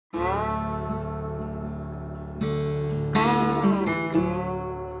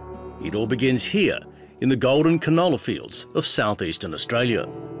It all begins here in the golden canola fields of southeastern Australia.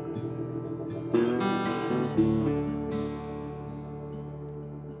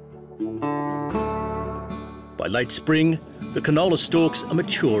 By late spring, the canola stalks are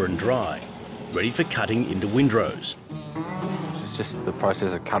mature and dry, ready for cutting into windrows. It's just the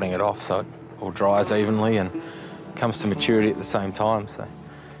process of cutting it off so it all dries evenly and comes to maturity at the same time. So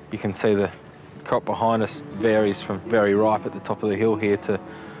you can see the crop behind us varies from very ripe at the top of the hill here to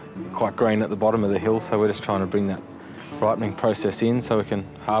quite green at the bottom of the hill. So we're just trying to bring that ripening process in so we can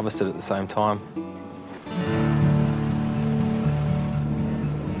harvest it at the same time.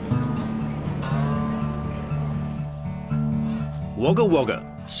 Wagga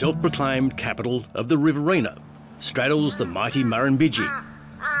Wagga, self-proclaimed capital of the Riverina, straddles the mighty Murrumbidgee.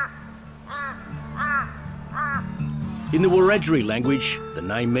 In the Wiradjuri language, the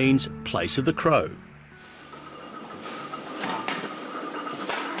name means place of the crow.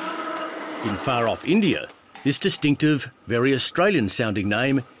 In far-off India, this distinctive, very Australian-sounding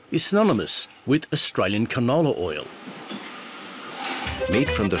name is synonymous with Australian canola oil. Made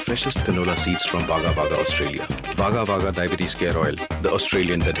from the freshest canola seeds from Wagga Wagga, Australia. Wagga Wagga Diabetes Care Oil, the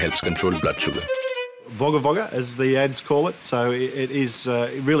Australian that helps control blood sugar. Wagga Wagga, as the ads call it, so it is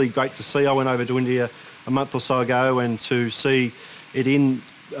really great to see. I went over to India a month or so ago and to see it in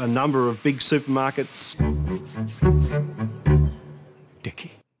a number of big supermarkets.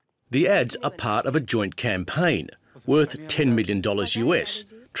 Dickie. The ads are part of a joint campaign worth $10 million US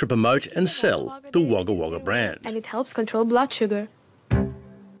to promote and sell the Wagga Wagga brand. And it helps control blood sugar.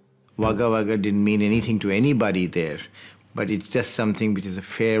 Wagga Wagga didn't mean anything to anybody there, but it's just something which is a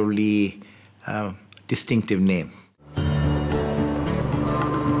fairly distinctive name.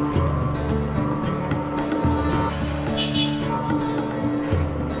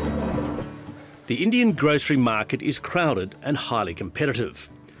 The Indian grocery market is crowded and highly competitive,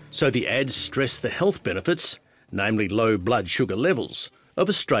 so the ads stress the health benefits, namely low blood sugar levels, of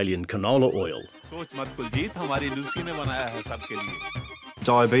Australian canola oil.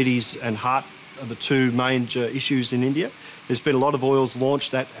 Diabetes and heart are the two major issues in India. There's been a lot of oils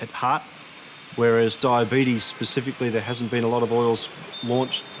launched at heart, whereas diabetes specifically, there hasn't been a lot of oils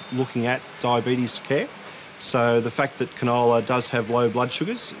launched looking at diabetes care. So the fact that canola does have low blood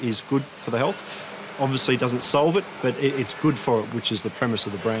sugars is good for the health. Obviously doesn't solve it, but it's good for it, which is the premise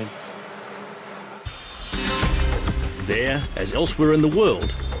of the brand. There, as elsewhere in the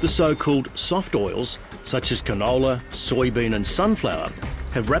world, the so-called soft oils, such as canola, soybean and sunflower,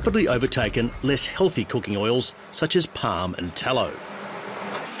 have rapidly overtaken less healthy cooking oils, such as palm and tallow.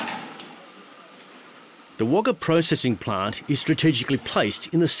 The Wagga processing plant is strategically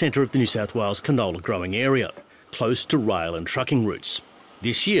placed in the centre of the New South Wales canola growing area, close to rail and trucking routes.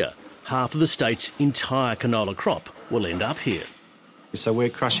 This year, half of the state's entire canola crop will end up here. So we're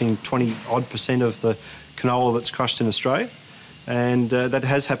crushing 20-odd% of the canola that's crushed in Australia, and that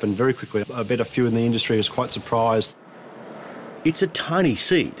has happened very quickly. I bet a few in the industry is quite surprised. It's a tiny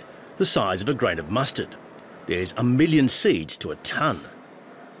seed, the size of a grain of mustard. There's 1 million seeds to a tonne.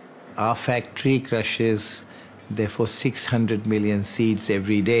 Our factory crushes, therefore, 600 million seeds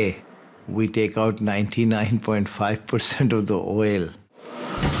every day. We take out 99.5% of the oil.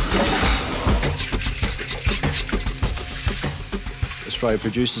 Australia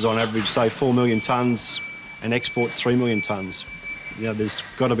produces on average, say, 4 million tonnes and exports 3 million tonnes. You know, there's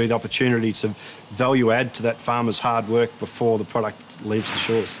got to be the opportunity to value add to that farmer's hard work before the product leaves the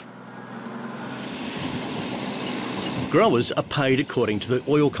shores. Growers are paid according to the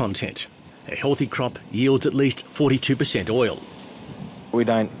oil content. A healthy crop yields at least 42% oil. We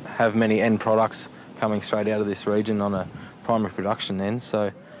don't have many end products coming straight out of this region on a primary production end,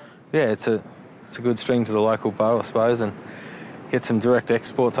 so yeah, it's a good string to the local bow, I suppose, and get some direct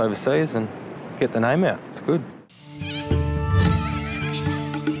exports overseas and get the name out. It's good.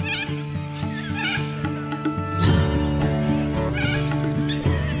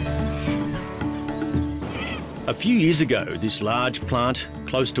 A few years ago, this large plant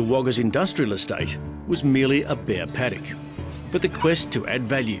close to Wagga's industrial estate was merely a bare paddock. But the quest to add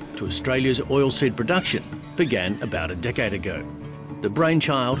value to Australia's oilseed production began about a decade ago. The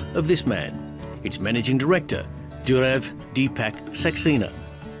brainchild of this man, its managing director, Dhurav Deepak Saxena,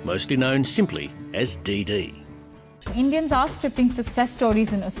 mostly known simply as DD. Indians are stripping success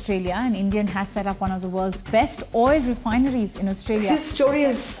stories in Australia, and Indian has set up one of the world's best oil refineries in Australia. His story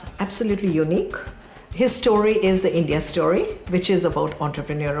is absolutely unique. His story is the India story, which is about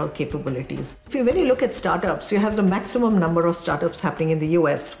entrepreneurial capabilities. When you look at startups, you have the maximum number of startups happening in the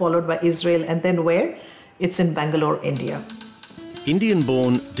US, followed by Israel, and then where? It's in Bangalore, India.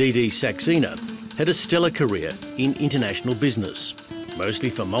 Indian-born DD Saxena had a stellar career in international business,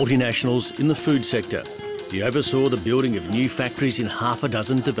 mostly for multinationals in the food sector. He oversaw the building of new factories in half a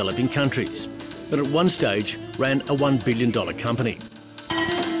dozen developing countries, but at one stage ran a $1 billion company.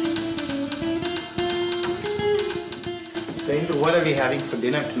 So, Indu, what are we having for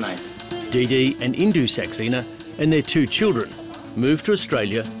dinner tonight? Didi and Indu Saxena and their 2 children moved to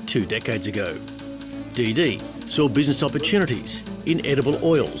Australia 2 decades ago. Didi saw business opportunities in edible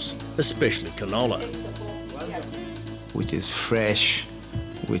oils, especially canola. Which is fresh,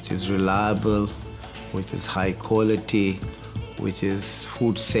 which is reliable, which is high quality, which is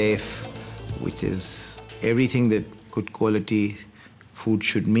food safe, which is everything that good quality food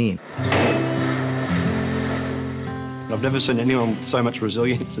should mean. I've never seen anyone with so much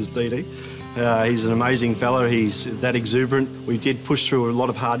resilience as Didi. He's an amazing fella, he's that exuberant. We did push through a lot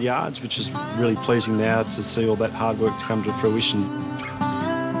of hard yards, which is really pleasing now to see all that hard work to come to fruition.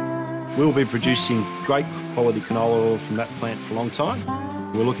 We'll be producing great quality canola oil from that plant for a long time.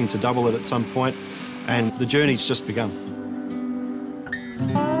 We're looking to double it at some point, and the journey's just begun.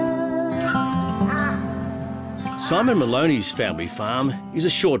 Simon Maloney's family farm is a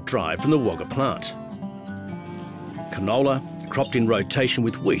short drive from the Wagga plant. Canola, cropped in rotation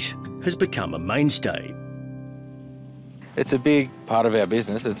with wheat, has become a mainstay. It's a big part of our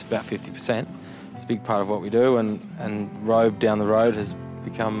business. It's about 50%. It's a big part of what we do, and Robe down the road has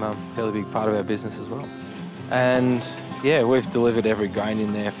become a fairly big part of our business as well. And yeah, we've delivered every grain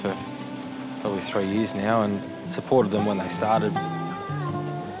in there for probably 3 years now and supported them when they started.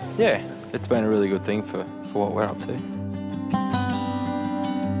 Yeah, it's been a really good thing for what we're up to.